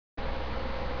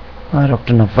Hi,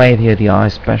 Dr. NaVaiD here, the eye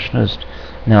specialist.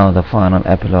 Now the final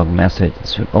epilogue message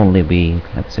should only be,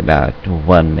 let's say, about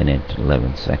 1 minute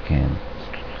 11 seconds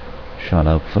short,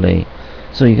 hopefully.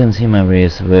 So you can see my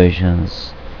various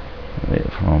versions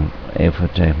from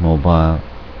Airtech Mobile,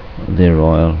 the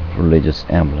royal religious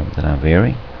emblem that I'm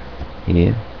wearing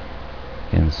here. You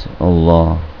can see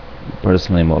Allah,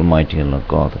 personally Almighty Allah,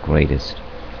 God the greatest,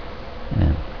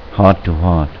 and heart to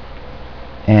heart.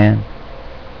 And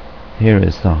here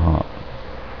is the heart.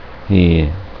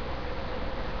 Here,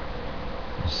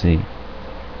 you see,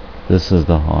 this is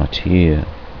the heart here.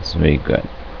 It's very good.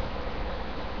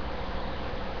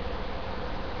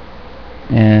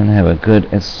 And have a good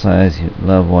exercise. You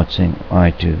love watching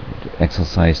I2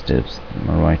 exercise tips.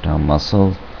 My right arm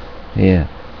muscles here.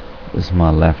 This is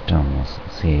my left arm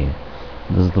muscles here.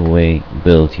 This is the way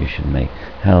build you should make.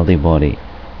 Healthy body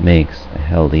makes a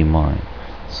healthy mind.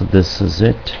 So this is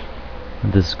it.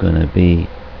 This is gonna be,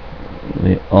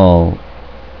 we all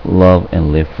love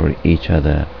and live for each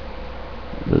other.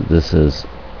 This is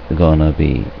gonna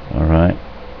be alright.